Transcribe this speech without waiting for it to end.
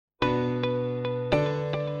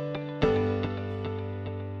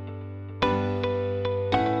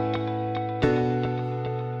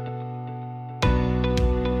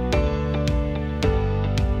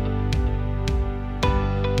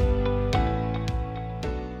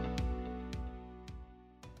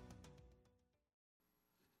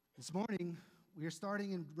This morning, we are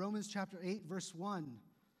starting in Romans chapter 8, verse 1.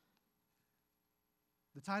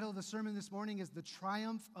 The title of the sermon this morning is The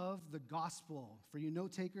Triumph of the Gospel. For you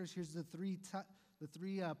note takers, here's the three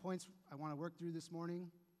points I want to work through this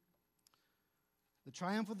morning. The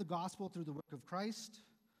triumph of the gospel through the work of Christ,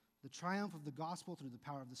 the triumph of the gospel through the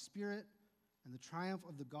power of the Spirit, and the triumph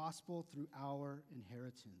of the gospel through our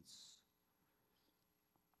inheritance.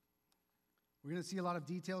 We're going to see a lot of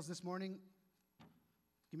details this morning.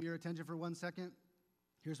 Give me your attention for 1 second.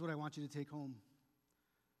 Here's what I want you to take home.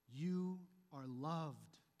 You are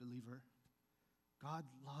loved, believer. God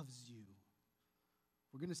loves you.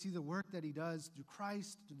 We're going to see the work that he does through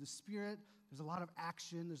Christ, through the Spirit. There's a lot of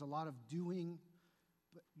action. There's a lot of doing.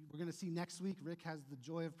 But we're going to see next week, Rick has the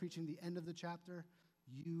joy of preaching the end of the chapter.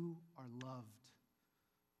 You are loved.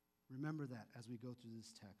 Remember that as we go through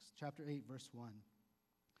this text. Chapter 8, verse 1.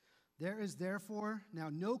 There is therefore now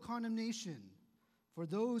no condemnation for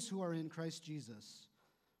those who are in Christ Jesus.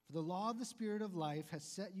 For the law of the Spirit of life has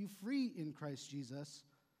set you free in Christ Jesus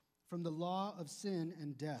from the law of sin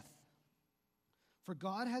and death. For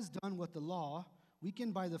God has done what the law,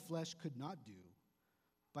 weakened by the flesh, could not do,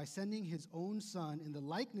 by sending his own Son in the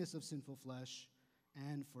likeness of sinful flesh,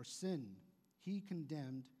 and for sin, he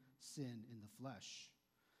condemned sin in the flesh,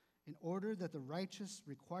 in order that the righteous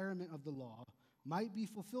requirement of the law might be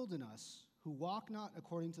fulfilled in us, who walk not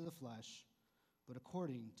according to the flesh, but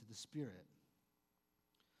according to the Spirit.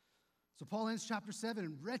 So Paul ends chapter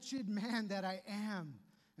 7, wretched man that I am.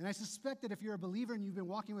 And I suspect that if you're a believer and you've been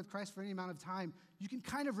walking with Christ for any amount of time, you can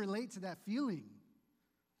kind of relate to that feeling.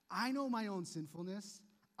 I know my own sinfulness.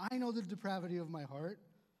 I know the depravity of my heart.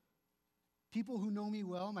 People who know me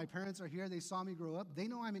well, my parents are here, they saw me grow up, they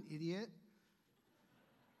know I'm an idiot.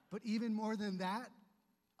 But even more than that,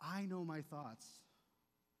 I know my thoughts.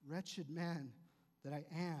 Wretched man that I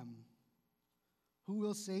am. Who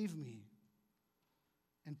will save me?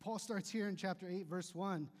 And Paul starts here in chapter 8, verse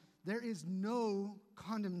 1. There is no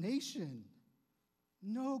condemnation.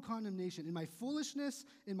 No condemnation. In my foolishness,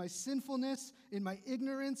 in my sinfulness, in my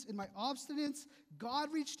ignorance, in my obstinance,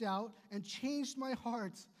 God reached out and changed my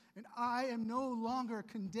heart, and I am no longer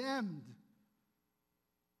condemned.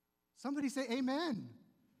 Somebody say amen.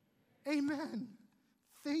 Amen.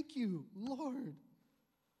 Thank you, Lord.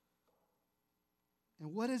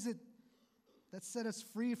 And what is it that set us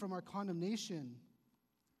free from our condemnation?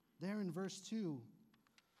 There in verse 2,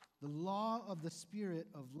 the law of the Spirit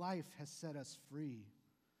of life has set us free.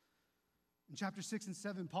 In chapter 6 and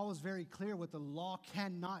 7, Paul is very clear what the law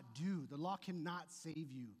cannot do. The law cannot save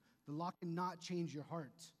you. The law cannot change your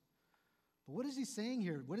heart. But what is he saying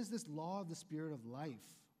here? What is this law of the Spirit of life?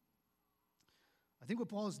 I think what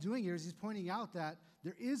Paul is doing here is he's pointing out that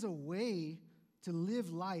there is a way to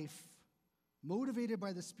live life motivated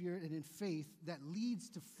by the Spirit and in faith that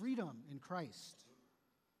leads to freedom in Christ.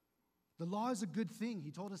 The law is a good thing.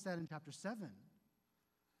 He told us that in chapter 7.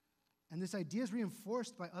 And this idea is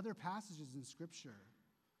reinforced by other passages in Scripture.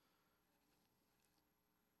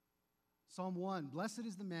 Psalm 1, blessed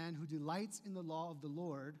is the man who delights in the law of the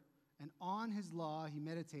Lord, and on his law he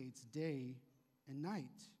meditates day and night.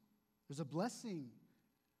 There's a blessing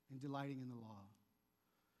in delighting in the law.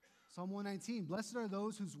 Psalm 119, blessed are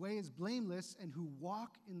those whose way is blameless and who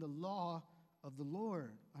walk in the law of the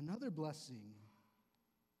Lord. Another blessing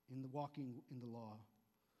in the walking in the law.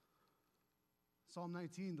 Psalm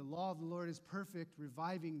 19, the law of the Lord is perfect,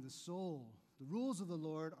 reviving the soul. The rules of the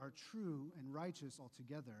Lord are true and righteous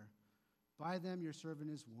altogether. By them your servant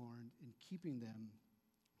is warned. In keeping them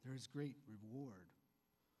there is great reward.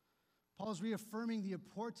 Paul is reaffirming the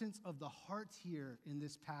importance of the heart here in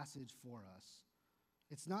this passage for us.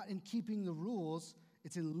 It's not in keeping the rules,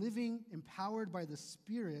 it's in living empowered by the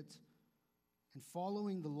Spirit and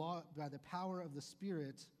following the law by the power of the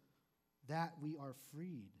Spirit that we are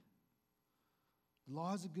freed. The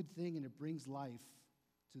law is a good thing and it brings life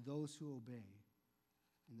to those who obey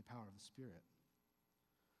in the power of the Spirit.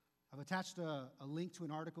 I've attached a link to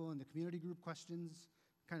an article in the community group questions.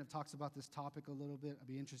 It kind of talks about this topic a little bit. I'd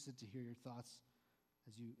be interested to hear your thoughts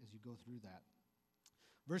as you go through that.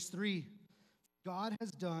 Verse 3, God has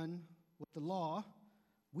done what the law,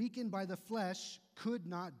 weakened by the flesh, could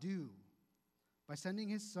not do, by sending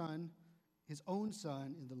his Son, his own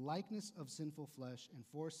Son, in the likeness of sinful flesh, and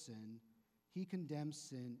for sin, he condemns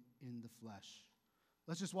sin in the flesh.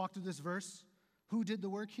 Let's just walk through this verse. Who did the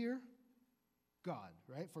work here? God,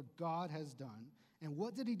 right? For God has done. And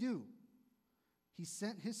what did he do? He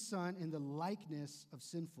sent his Son in the likeness of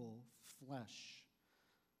sinful flesh.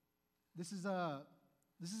 This is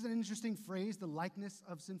an interesting phrase, the likeness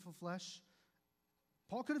of sinful flesh.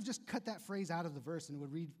 Paul could have just cut that phrase out of the verse and it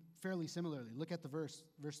would read fairly similarly. Look at the verse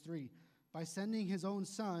 3. By sending his own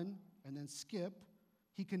son, and then skip,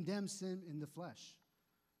 he condemns sin in the flesh.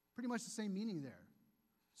 Pretty much the same meaning there.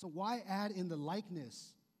 So why add in the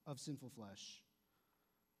likeness of sinful flesh?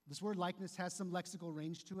 This word likeness has some lexical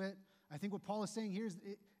range to it. I think what Paul is saying here is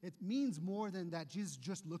it means more than that Jesus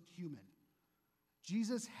just looked human.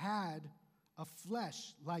 Jesus had a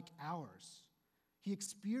flesh like ours. He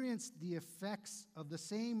experienced the effects of the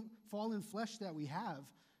same fallen flesh that we have,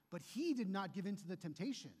 but he did not give in to the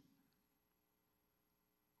temptation.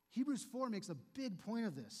 Hebrews 4 makes a big point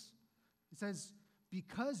of this. It says,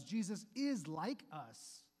 because Jesus is like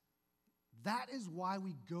us, that is why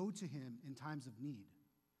we go to him in times of need.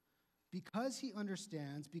 Because he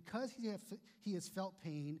understands, because he has felt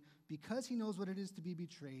pain, because he knows what it is to be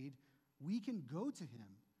betrayed, we can go to him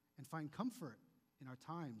and find comfort in our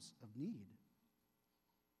times of need.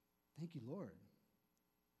 Thank you, Lord.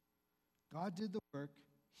 God did the work.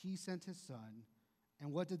 He sent his son.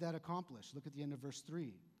 And what did that accomplish? Look at the end of verse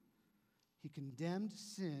 3. He condemned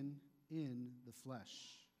sin in the flesh.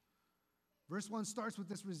 Verse 1 starts with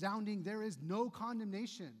this resounding, there is no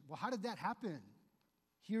condemnation. Well, how did that happen?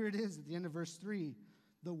 Here it is at the end of verse 3.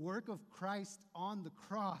 The work of Christ on the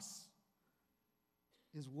cross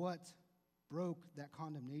is what broke that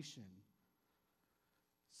condemnation.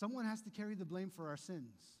 Someone has to carry the blame for our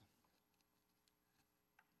sins.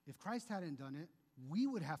 If Christ hadn't done it, we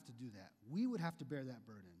would have to do that. We would have to bear that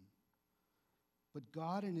burden. But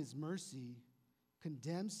God in his mercy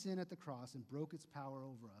condemned sin at the cross and broke its power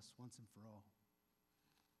over us once and for all.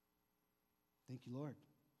 Thank you, Lord.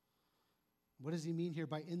 What does he mean here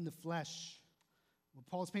by in the flesh? What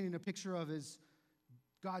Paul's painting a picture of is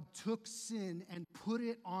God took sin and put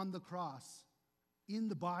it on the cross in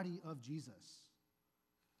the body of Jesus.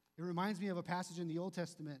 It reminds me of a passage in the Old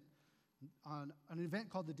Testament on an event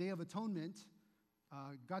called the Day of Atonement.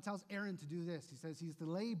 God tells Aaron to do this. He says he's to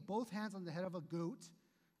lay both hands on the head of a goat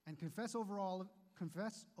and confess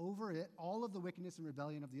over it all of the wickedness and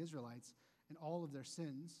rebellion of the Israelites and all of their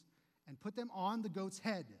sins, and put them on the goat's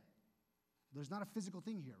head. There's not a physical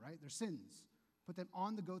thing here, right? They're sins. Put them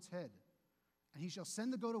on the goat's head. And he shall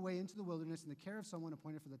send the goat away into the wilderness in the care of someone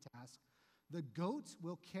appointed for the task. The goat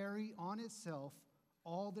will carry on itself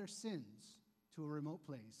all their sins to a remote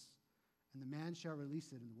place, and the man shall release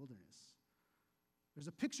it in the wilderness. There's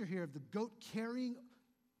a picture here of the goat carrying,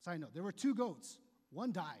 side note, there were two goats.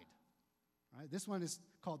 One died. Right? This one is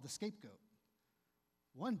called the scapegoat.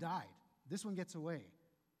 One died. This one gets away.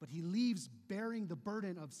 But he leaves bearing the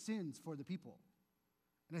burden of sins for the people.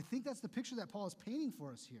 And I think that's the picture that Paul is painting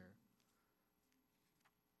for us here.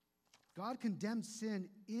 God condemned sin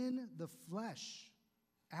in the flesh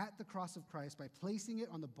at the cross of Christ by placing it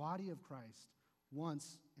on the body of Christ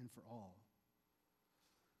once and for all.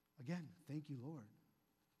 Again, thank you, Lord.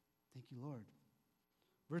 Thank you, Lord.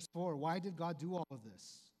 Verse 4, why did God do all of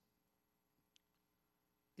this?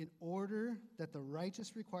 In order that the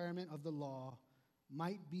righteous requirement of the law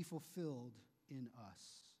might be fulfilled in us.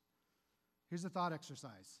 Here's a thought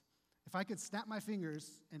exercise. If I could snap my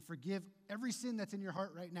fingers and forgive every sin that's in your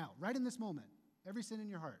heart right now, right in this moment, every sin in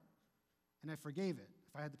your heart, and I forgave it,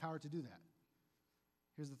 if I had the power to do that.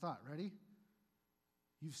 Here's the thought, ready?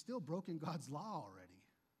 You've still broken God's law already.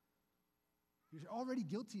 You're already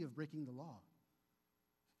guilty of breaking the law.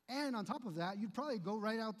 And on top of that, you'd probably go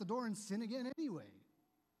right out the door and sin again anyway.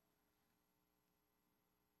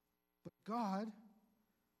 But God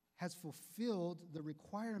has fulfilled the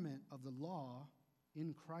requirement of the law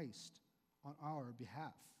in Christ on our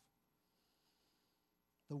behalf.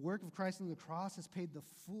 The work of Christ on the cross has paid the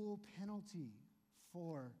full penalty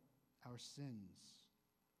for our sins.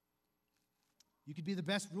 You could be the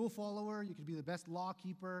best rule follower, you could be the best law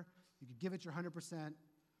keeper, you could give it your 100%.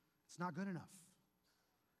 It's not good enough.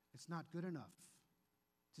 It's not good enough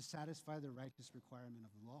to satisfy the righteous requirement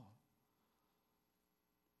of the law.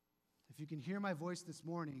 If you can hear my voice this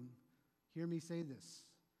morning, hear me say this.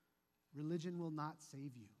 Religion will not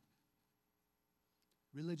save you.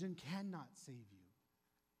 Religion cannot save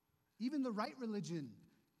you. Even the right religion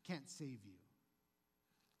can't save you.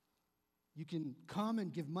 You can come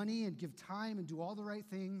and give money and give time and do all the right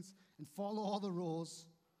things and follow all the rules.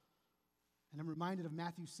 And I'm reminded of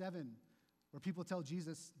Matthew 7, where people tell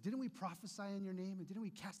Jesus, didn't we prophesy in your name? And didn't we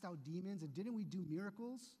cast out demons? And didn't we do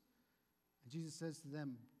miracles? And Jesus says to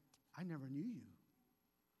them, I never knew you.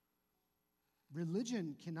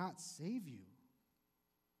 Religion cannot save you.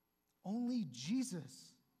 Only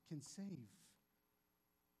Jesus can save.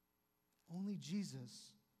 Only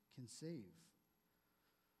Jesus can save.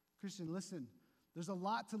 Christian, listen, there's a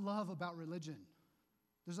lot to love about religion.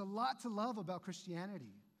 There's a lot to love about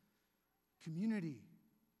Christianity. Community,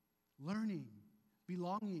 learning,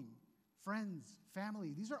 belonging, friends,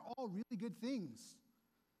 family. These are all really good things.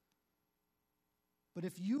 But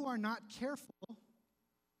if you are not careful,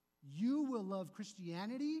 you will love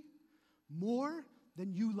Christianity more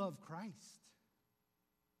than you love Christ.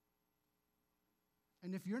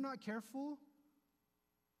 And if you're not careful,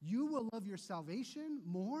 you will love your salvation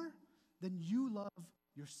more than you love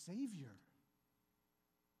your Savior.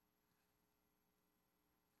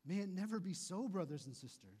 May it never be so, brothers and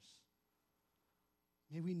sisters.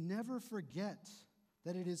 May we never forget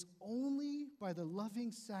that it is only by the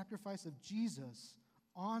loving sacrifice of Jesus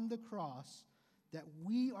on the cross that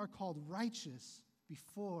we are called righteous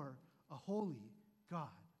before a holy God.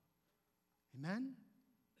 Amen?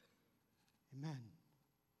 Amen.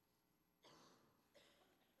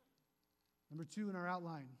 Number 2 in our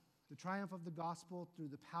outline, the triumph of the gospel through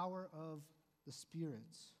the power of the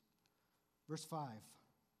Spirit. Verse 5.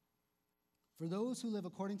 For those who live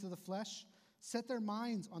according to the flesh set their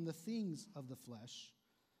minds on the things of the flesh,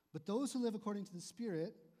 but those who live according to the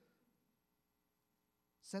Spirit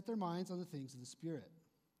set their minds on the things of the Spirit.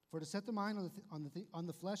 For to set the mind on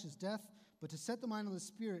the flesh is death, but to set the mind on the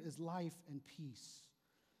Spirit is life and peace.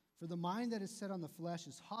 For the mind that is set on the flesh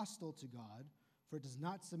is hostile to God, for it does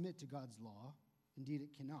not submit to God's law. Indeed,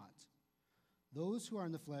 it cannot. Those who are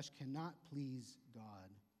in the flesh cannot please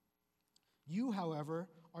God. You, however,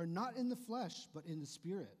 are not in the flesh, but in the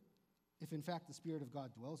Spirit, if in fact the Spirit of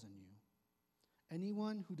God dwells in you.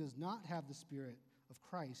 Anyone who does not have the Spirit of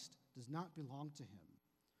Christ does not belong to him.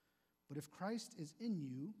 But if Christ is in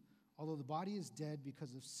you, although the body is dead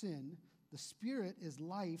because of sin, the Spirit is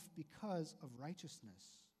life because of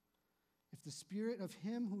righteousness. If the Spirit of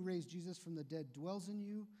him who raised Jesus from the dead dwells in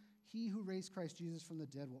you, he who raised Christ Jesus from the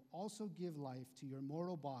dead will also give life to your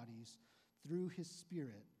mortal bodies through his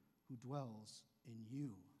Spirit who dwells in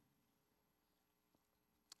you.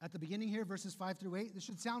 At the beginning here, verses 5 through 8, this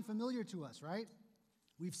should sound familiar to us, right?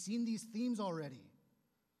 We've seen these themes already.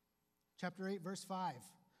 Chapter 8, verse 5.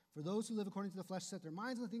 For those who live according to the flesh set their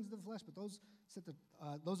minds on the things of the flesh, but those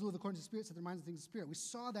who live according to the Spirit set their minds on the things of the Spirit. We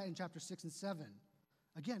saw that in chapter 6 and 7.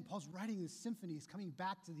 Again, Paul's writing this symphony. He's coming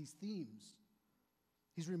back to these themes.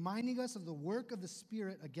 He's reminding us of the work of the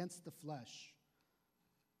Spirit against the flesh.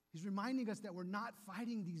 He's reminding us that we're not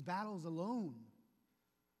fighting these battles alone.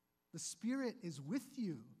 The Spirit is with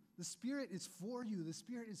you. The Spirit is for you. The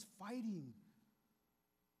Spirit is fighting.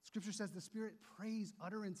 Scripture says the Spirit prays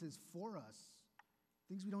utterances for us,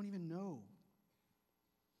 things we don't even know.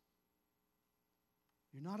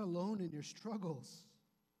 You're not alone in your struggles.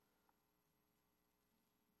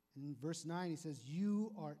 In verse 9, he says,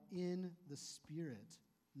 you are in the Spirit,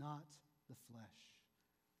 not the flesh.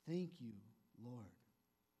 Thank you, Lord.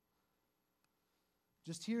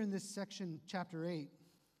 Just here in this section, chapter 8,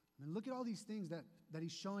 look at all these things that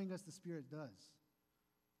he's showing us the Spirit does.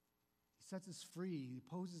 He sets us free. He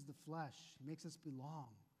opposes the flesh. He makes us belong.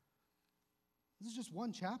 This is just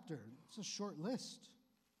one chapter. It's a short list.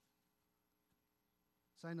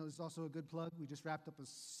 So I know this is also a good plug. We just wrapped up a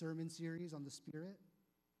sermon series on the Spirit.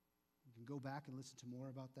 You can go back and listen to more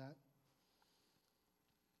about that.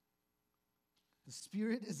 The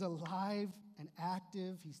Spirit is alive and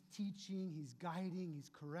active. He's teaching, he's guiding, he's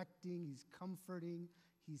correcting, he's comforting.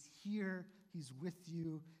 He's here, he's with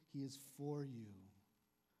you, he is for you.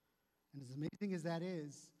 And as amazing as that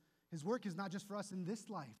is, his work is not just for us in this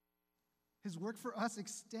life. His work for us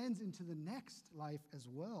extends into the next life as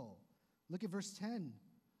well. Look at verse 10.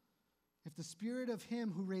 If the Spirit of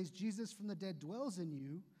him who raised Jesus from the dead dwells in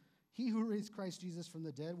you, he who raised Christ Jesus from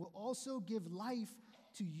the dead will also give life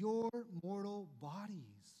to your mortal bodies.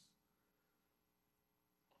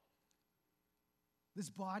 This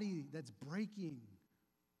body that's breaking,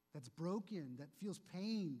 that's broken, that feels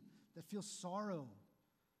pain, that feels sorrow,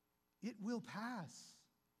 it will pass.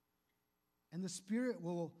 And the Spirit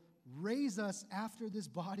will raise us after this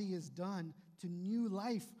body is done to new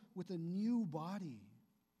life with a new body.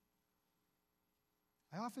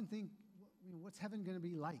 I often think, what's heaven going to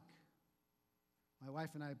be like? My wife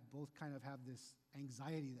and I both kind of have this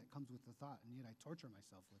anxiety that comes with the thought, and yet I torture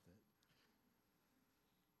myself with it.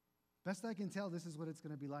 Best I can tell, this is what it's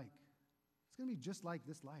going to be like. It's going to be just like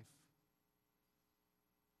this life,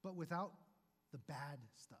 but without the bad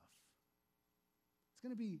stuff. It's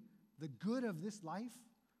going to be the good of this life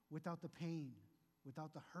without the pain,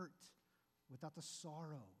 without the hurt, without the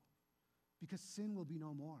sorrow, because sin will be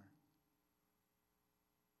no more.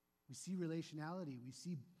 We see relationality.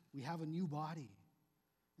 We have a new body.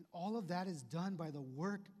 And all of that is done by the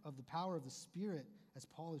work of the power of the Spirit, as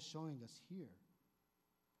Paul is showing us here.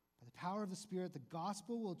 By the power of the Spirit, the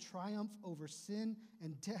gospel will triumph over sin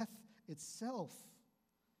and death itself.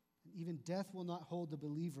 And even death will not hold the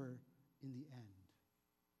believer in the end.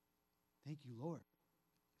 Thank you, Lord.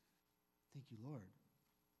 Thank you, Lord.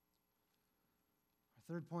 Our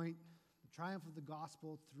third point, the triumph of the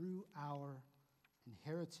gospel through our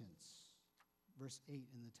inheritance. Verse 8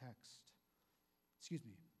 in the text.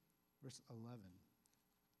 Verse 11.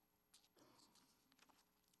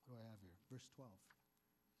 What do I have here? Verse 12.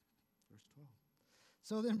 Verse 12.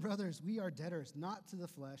 So then, brothers, we are debtors, not to the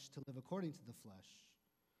flesh, to live according to the flesh.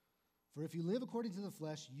 For if you live according to the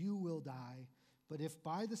flesh, you will die. But if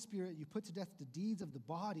by the Spirit you put to death the deeds of the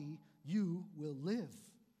body, you will live.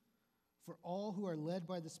 For all who are led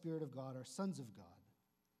by the Spirit of God are sons of God.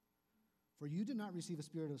 For you did not receive a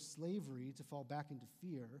spirit of slavery to fall back into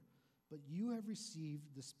fear, but you have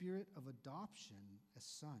received the spirit of adoption as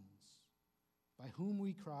sons, by whom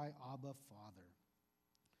we cry, Abba, Father.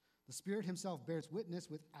 The Spirit himself bears witness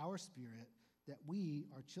with our spirit that we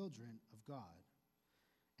are children of God.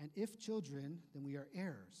 And if children, then we are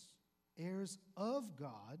heirs, heirs of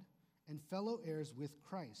God and fellow heirs with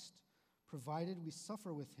Christ, provided we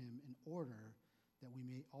suffer with him in order that we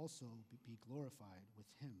may also be glorified with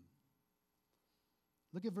him.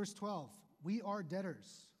 Look at verse 12. We are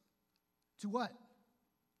debtors. To what?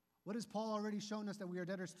 What has Paul already shown us that we are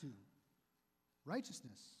debtors to?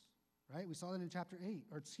 Righteousness, right? We saw that in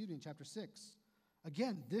chapter 6.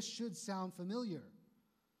 Again, this should sound familiar.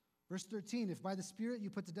 Verse 13, if by the Spirit you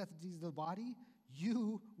put to death the deeds of the body,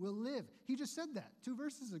 you will live. He just said that 2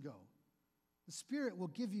 verses ago. The Spirit will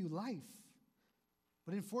give you life.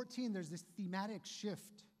 But in 14, there's this thematic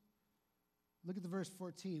shift. Look at the verse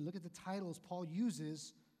 14. Look at the titles Paul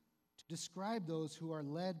uses to describe those who are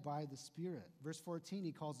led by the Spirit. Verse 14,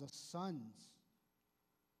 he calls us sons.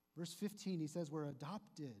 Verse 15, he says we're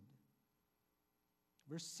adopted.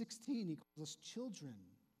 Verse 16, he calls us children.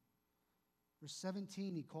 Verse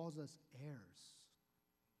 17, he calls us heirs.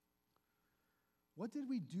 What did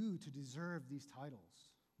we do to deserve these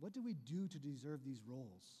titles? What did we do to deserve these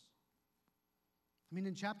roles? I mean,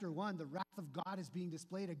 in chapter 1, the wrath of God is being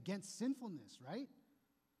displayed against sinfulness, right?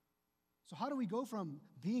 So how do we go from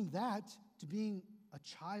being that to being a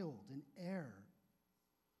child, an heir?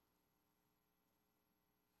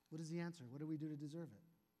 What is the answer? What do we do to deserve it?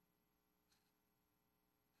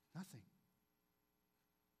 Nothing.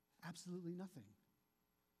 Absolutely nothing.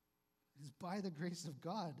 It is by the grace of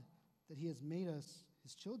God that he has made us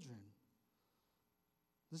his children.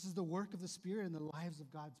 This is the work of the Spirit in the lives of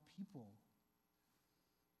God's people.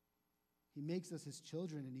 He makes us his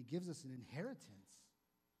children, and he gives us an inheritance.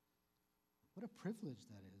 What a privilege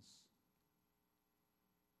that is.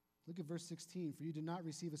 Look at verse 16. For you did not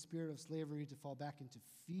receive a spirit of slavery to fall back into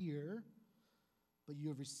fear, but you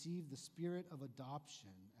have received the spirit of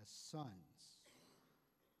adoption as sons,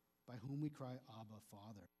 by whom we cry, Abba,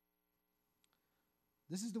 Father.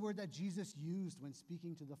 This is the word that Jesus used when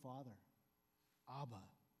speaking to the Father. Abba.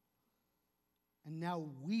 And now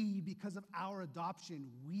we, because of our adoption,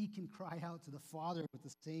 we can cry out to the Father with the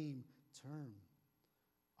same term,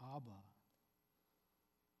 Abba.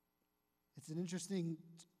 It's an interesting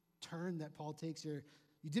turn that Paul takes here.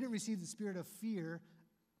 You didn't receive the spirit of fear,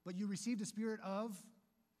 but you received a spirit of,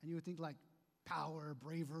 and you would think like power,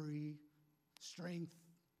 bravery, strength.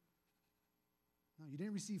 No, you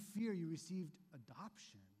didn't receive fear, you received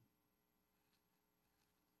adoption.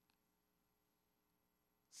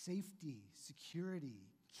 Safety, security,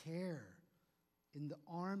 care in the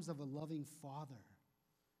arms of a loving Father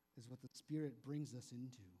is what the Spirit brings us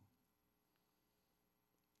into.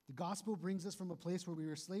 The gospel brings us from a place where we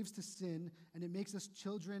were slaves to sin, and it makes us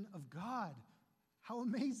children of God. How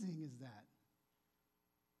amazing is that?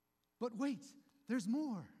 But wait, there's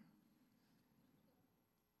more.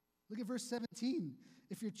 Look at verse 17.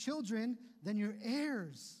 If you're children, then you're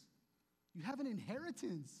heirs. You have an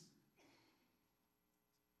inheritance.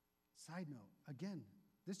 Side note, again,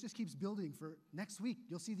 this just keeps building for next week.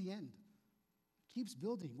 You'll see the end. It keeps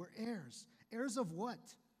building. We're heirs. Heirs of what?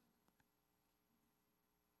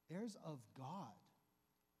 Heirs of God.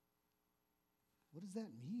 What does that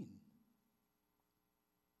mean?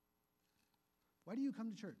 Why do you come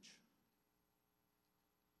to church?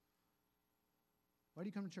 Why do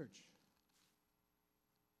you come to church?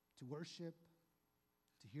 To worship,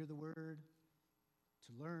 to hear the word,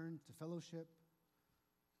 to learn, to fellowship.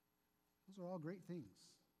 Those are all great things.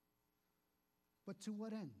 But to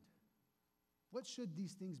what end? What should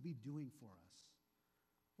these things be doing for us?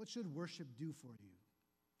 What should worship do for you?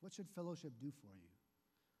 What should fellowship do for you?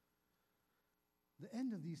 The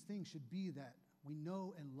end of these things should be that we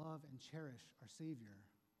know and love and cherish our Savior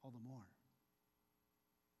all the more.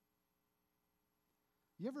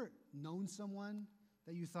 You ever known someone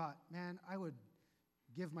that you thought, man, I would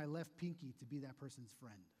give my left pinky to be that person's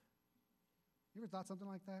friend? You ever thought something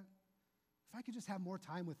like that? If I could just have more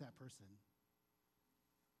time with that person.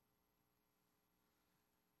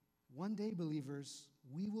 One day, believers,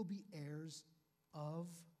 we will be heirs of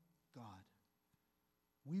God.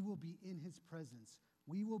 We will be in his presence.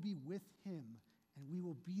 We will be with him, and we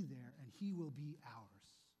will be there, and he will be ours.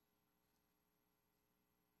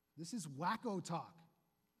 This is wacko talk,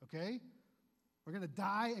 okay? We're going to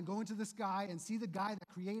die and go into the sky and see the guy that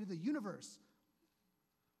created the universe.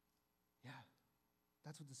 Yeah,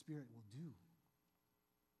 that's what the Spirit will do.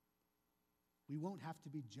 We won't have to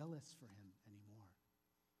be jealous for him anymore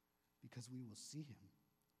because we will see him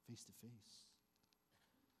face to face.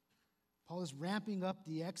 Paul is ramping up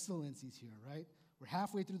the excellencies here, right? We're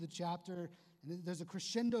halfway through the chapter, and there's a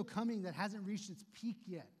crescendo coming that hasn't reached its peak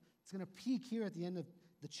yet. It's going to peak here at the end of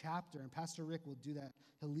the chapter, and Pastor Rick will do that.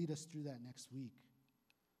 He'll lead us through that next week.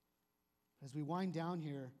 As we wind down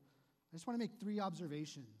here, I just want to make 3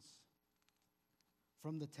 observations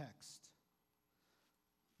from the text.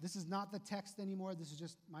 This is not the text anymore. This is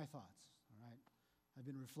just my thoughts, all right? I've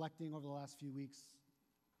been reflecting over the last few weeks.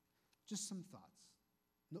 Just some thoughts,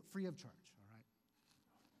 free of charge, all right?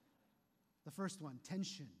 The first one,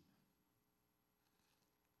 tension.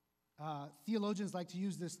 Theologians like to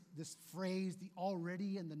use this phrase, the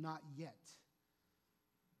already and the not yet.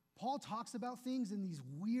 Paul talks about things in these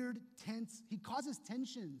weird, tense, he causes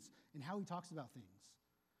tensions in how he talks about things.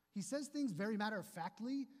 He says things very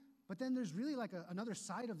matter-of-factly, but then there's really like another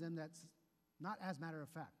side of them that's not as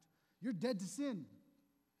matter-of-fact. You're dead to sin.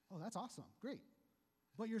 Oh, that's awesome. Great.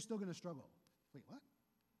 But you're still going to struggle. Wait, what?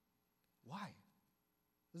 Why?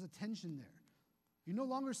 There's a tension there. You're no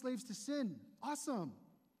longer slaves to sin. Awesome.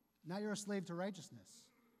 Now you're a slave to righteousness.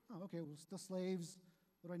 Oh, okay, we're still slaves.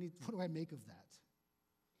 What do I make of that?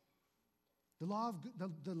 The law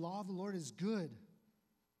of the Lord is good.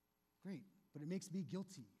 Great, but it makes me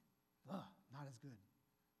guilty. Not as good.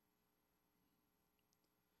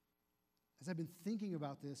 As I've been thinking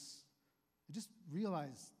about this, I just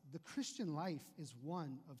realized the Christian life is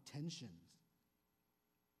one of tensions.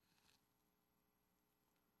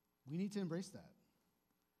 We need to embrace that.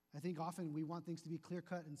 I think often we want things to be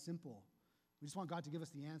clear-cut and simple. We just want God to give us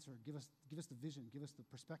the answer, give us the vision, give us the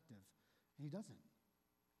perspective, and he doesn't.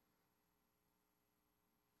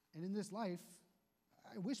 And in this life,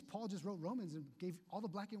 I wish Paul just wrote Romans and gave all the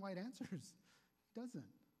black and white answers. He doesn't.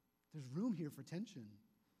 There's room here for tension.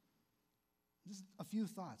 Just a few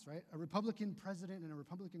thoughts, right? A Republican president and a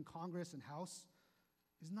Republican Congress and House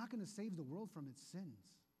is not going to save the world from its sins.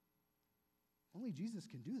 Only Jesus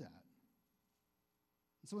can do that.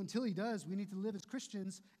 And so until he does, we need to live as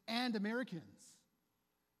Christians and Americans.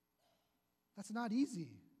 That's not easy,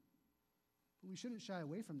 but we shouldn't shy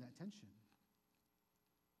away from that tension.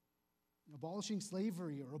 Abolishing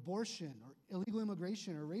slavery or abortion or illegal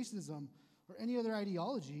immigration or racism or any other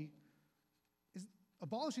ideology,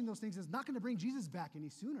 abolishing those things is not going to bring Jesus back any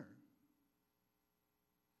sooner.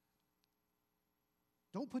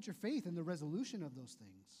 Don't put your faith in the resolution of those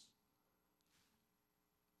things.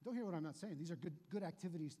 Don't hear what I'm not saying. These are good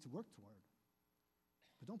activities to work toward.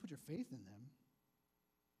 But don't put your faith in them.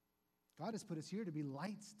 God has put us here to be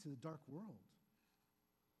lights to the dark world,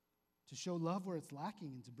 to show love where it's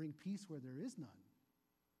lacking and to bring peace where there is none.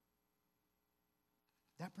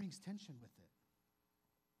 That brings tension with it.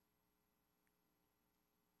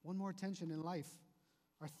 One more tension in life.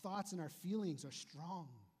 Our thoughts and our feelings are strong.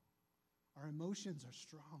 Our emotions are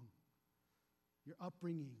strong. Your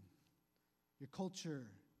upbringing, your culture,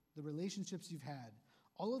 the relationships you've had,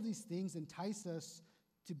 all of these things entice us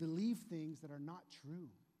to believe things that are not true.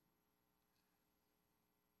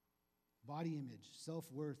 Body image,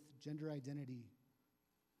 self-worth, gender identity.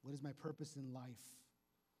 What is my purpose in life?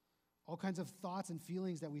 All kinds of thoughts and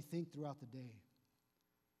feelings that we think throughout the day.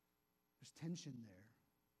 There's tension there.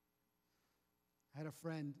 I had a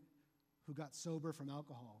friend who got sober from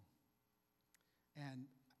alcohol. And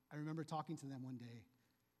I remember talking to them one day,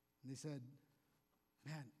 and they said,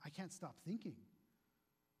 man, I can't stop thinking.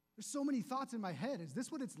 There's so many thoughts in my head. Is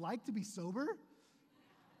this what it's like to be sober?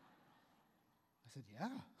 I said, yeah.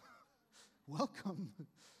 Welcome.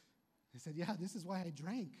 They said, yeah, this is why I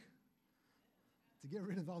drank, to get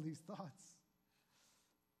rid of all these thoughts.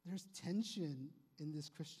 There's tension in this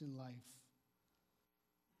Christian life.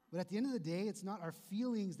 But at the end of the day, it's not our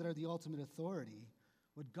feelings that are the ultimate authority.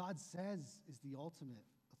 What God says is the ultimate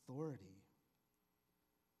authority.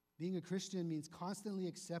 Being a Christian means constantly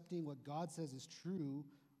accepting what God says is true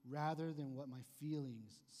rather than what my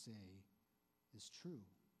feelings say is true.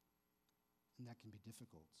 And that can be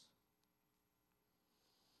difficult.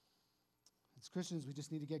 As Christians, we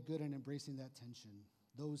just need to get good at embracing that tension,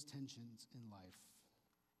 those tensions in life.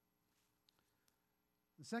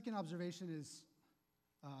 The second observation is,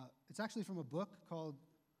 it's actually from a book called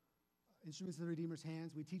Instruments of the Redeemer's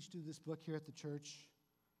Hands. We teach through this book here at the church.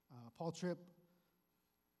 Paul Tripp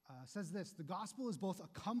says this: the gospel is both a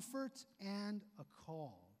comfort and a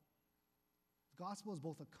call. The gospel is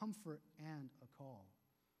both a comfort and a call.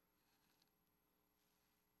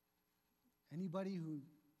 Anybody who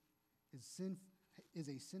is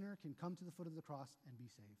a sinner can come to the foot of the cross and be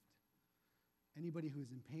saved. Anybody who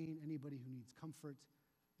is in pain, anybody who needs comfort,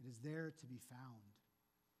 it is there to be found.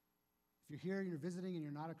 If you're here and you're visiting and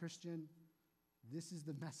you're not a Christian, this is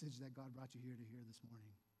the message that God brought you here to hear this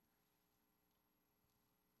morning.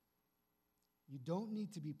 You don't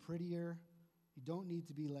need to be prettier. You don't need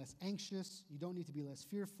to be less anxious. You don't need to be less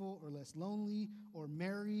fearful or less lonely or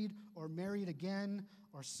married again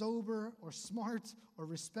or sober or smart or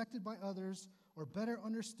respected by others or better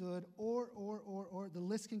understood or the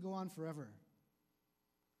list can go on forever.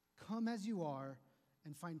 Come as you are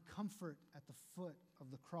and find comfort at the foot of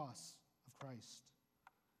the cross of Christ.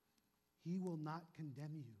 He will not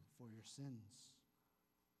condemn you for your sins.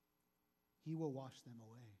 He will wash them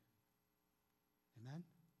away. Amen?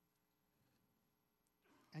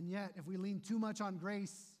 And yet, if we lean too much on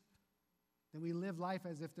grace, then we live life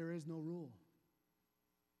as if there is no rule.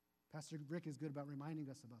 Pastor Rick is good about reminding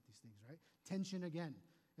us about these things, right? Tension again.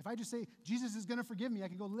 If I just say, Jesus is going to forgive me, I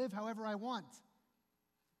can go live however I want.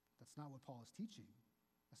 That's not what Paul is teaching.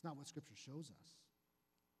 That's not what Scripture shows us.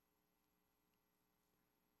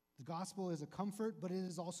 The gospel is a comfort, but it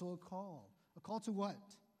is also a call. A call to what?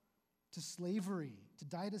 To slavery, to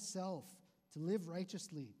die to self, to live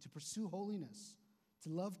righteously, to pursue holiness, to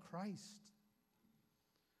love Christ.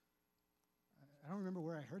 I don't remember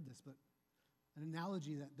where I heard this, but an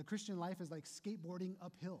analogy that the Christian life is like skateboarding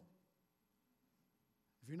uphill.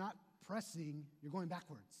 If you're not pressing, you're going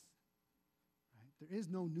backwards. Right? There is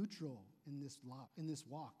no neutral in this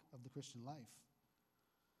walk of the Christian life.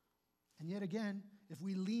 And yet again, if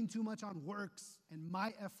we lean too much on works and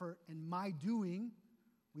my effort and my doing,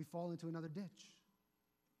 we fall into another ditch.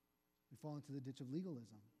 We fall into the ditch of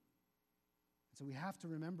legalism. And so we have to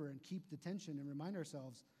remember and keep the tension and remind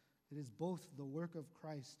ourselves it is both the work of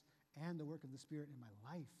Christ and the work of the Spirit in my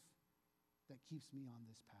life that keeps me on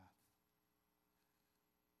this path.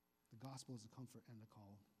 The gospel is a comfort and a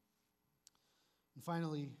call. And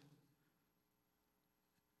finally,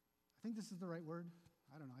 I think this is the right word.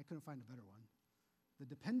 I don't know. I couldn't find a better one. The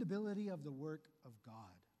dependability of the work of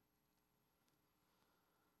God.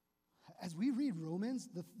 As we read Romans,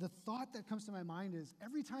 the thought that comes to my mind is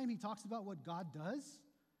every time he talks about what God does,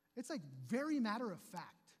 it's like very matter of fact.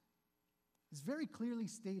 It's very clearly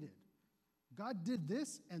stated. God did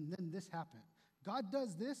this, and then this happened. God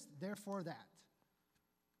does this, therefore that.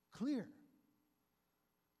 Clear.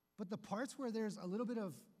 But the parts where there's a little bit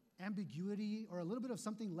of ambiguity or a little bit of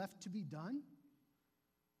something left to be done,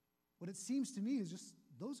 what it seems to me is just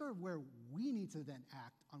those are where we need to then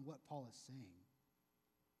act on what Paul is saying.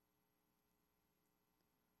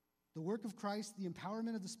 The work of Christ, the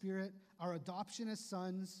empowerment of the Spirit, our adoption as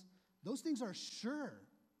sons, those things are sure.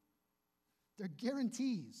 They're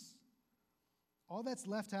guarantees. All that's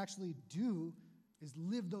left to actually do is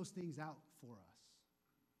live those things out for us.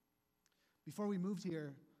 Before we moved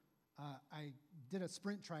here, I did a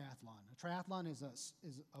sprint triathlon. A triathlon is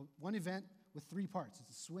one event with 3 parts.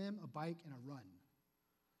 It's a swim, a bike, and a run.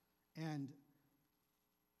 And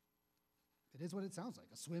it is what it sounds like,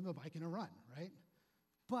 a swim, a bike, and a run, right?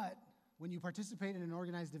 But when you participate in an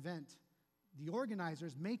organized event, the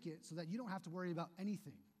organizers make it so that you don't have to worry about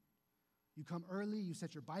anything. You come early, you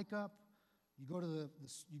set your bike up, you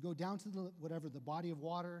go down to the body of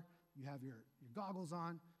water, you have your goggles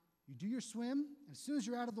on, you do your swim, and as soon as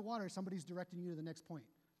you're out of the water, somebody's directing you to the next point.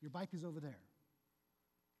 Your bike is over there.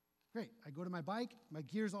 Great, I go to my bike, my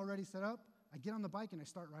gear's already set up, I get on the bike and I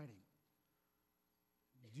start riding.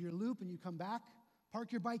 You do your loop and you come back,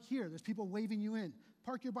 park your bike here, there's people waving you in.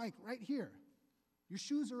 Park your bike right here. Your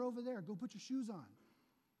shoes are over there, go put your shoes on.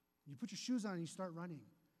 You put your shoes on and you start running.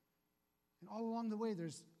 And all along the way,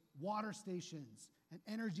 there's water stations and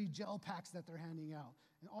energy gel packs that they're handing out.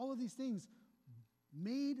 And all of these things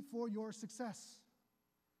made for your success.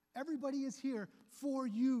 Everybody is here for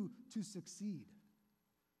you to succeed.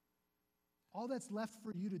 All that's left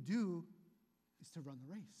for you to do is to run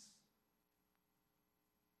the race.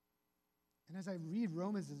 And as I read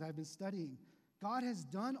Romans, as I've been studying, God has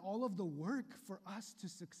done all of the work for us to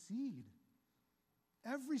succeed.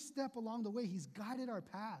 Every step along the way, He's guided our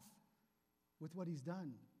path with what He's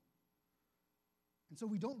done. And so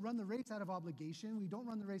we don't run the race out of obligation. We don't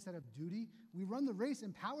run the race out of duty. We run the race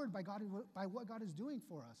empowered by God, by what God is doing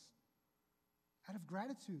for us, out of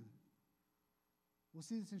gratitude. We'll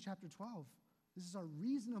see this in chapter 12. This is our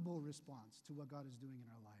reasonable response to what God is doing in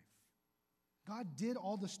our life. God did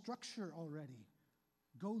all the structure already.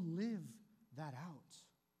 Go live that out.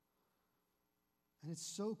 And it's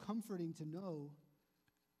so comforting to know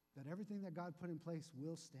that everything that God put in place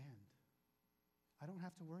will stand. I don't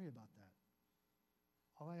have to worry about that.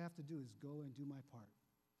 All I have to do is go and do my part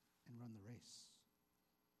and run the race.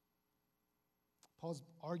 Paul's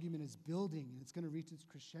argument is building, and it's going to reach its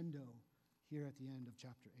crescendo here at the end of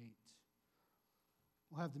chapter 8.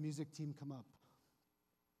 We'll have the music team come up.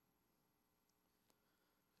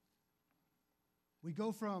 We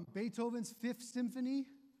go from Beethoven's Fifth Symphony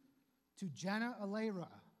to Jana Alera.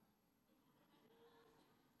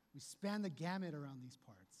 We span the gamut around these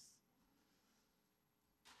parts.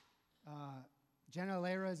 Jana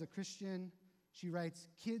Alera is a Christian. She writes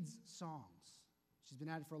kids' songs. She's been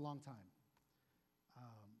at it for a long time.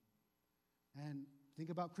 And think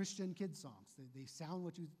about Christian kids' songs. They sound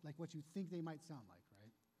what you think they might sound like,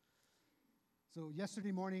 right? So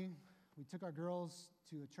yesterday morning, we took our girls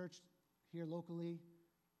to a church here locally.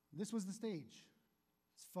 This was the stage.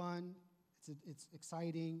 It's fun. It's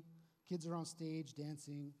exciting. Kids are on stage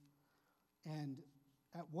dancing. And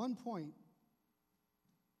at one point,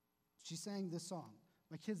 she sang this song.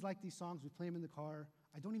 My kids like these songs. We play them in the car.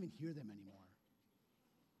 I don't even hear them anymore.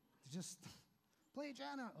 They just play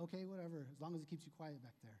Jana. Okay, whatever, as long as it keeps you quiet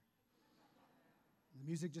back there. The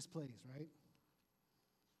music just plays, right?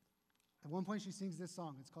 At one point, she sings this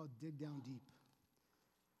song. It's called Dig Down Deep.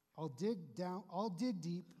 I'll dig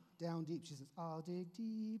deep, down deep. She says, I'll dig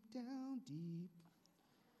deep, down deep.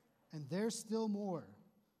 And there's still more.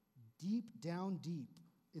 Deep, down deep.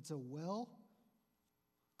 It's a well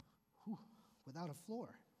without a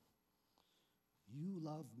floor. You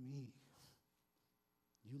love me.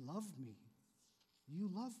 You love me. You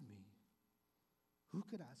love me. Who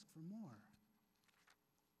could ask for more?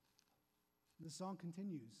 The song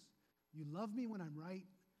continues. You love me when I'm right.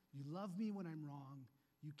 You love me when I'm wrong.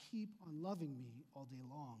 You keep on loving me all day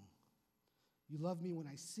long. You love me when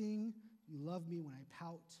I sing. You love me when I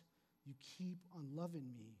pout. You keep on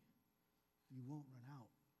loving me. You won't run out.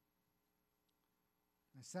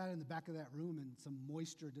 I sat in the back of that room and some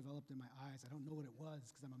moisture developed in my eyes. I don't know what it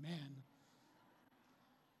was because I'm a man.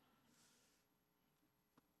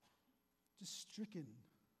 Just stricken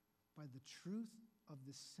by the truth of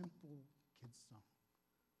this simple kids' song.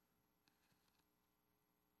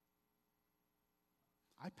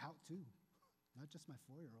 I pout too, not just my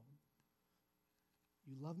 4-year-old.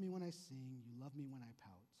 You love me when I sing. You love me when I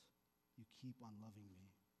pout. You keep on loving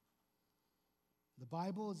me. The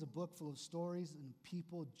Bible is a book full of stories and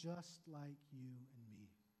people just like you and me.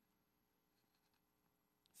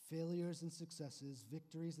 Failures and successes,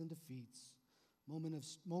 victories and defeats,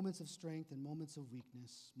 moments of strength and moments of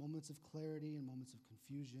weakness, moments of clarity and moments of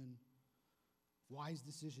confusion, wise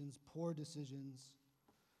decisions, poor decisions,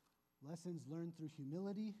 lessons learned through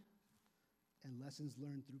humility and lessons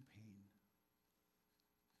learned through pain.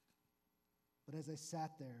 But as I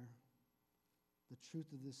sat there, the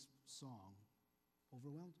truth of this song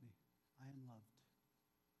overwhelmed me. I am loved.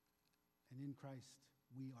 And in Christ,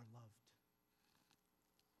 we are loved.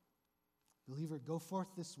 Believer, go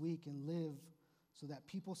forth this week and live so that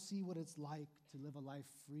people see what it's like to live a life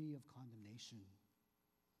free of condemnation.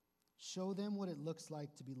 Show them what it looks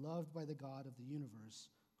like to be loved by the God of the universe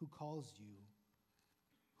who calls you,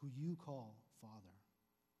 who you call Father.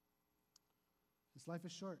 This life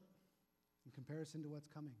is short in comparison to what's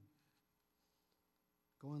coming.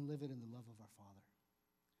 Go and live it in the love of our Father.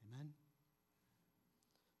 Amen.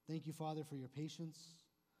 Thank you, Father, for your patience,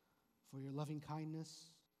 for your loving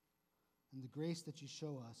kindness, and the grace that you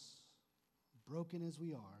show us, broken as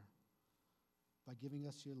we are, by giving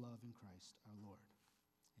us your love in Christ our Lord.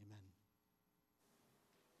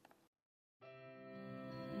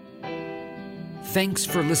 Amen. Thanks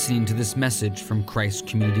for listening to this message from Christ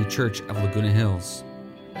Community Church of Laguna Hills.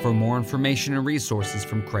 For more information and resources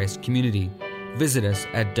from Christ Community, visit us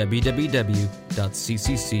at www.ccclh.org.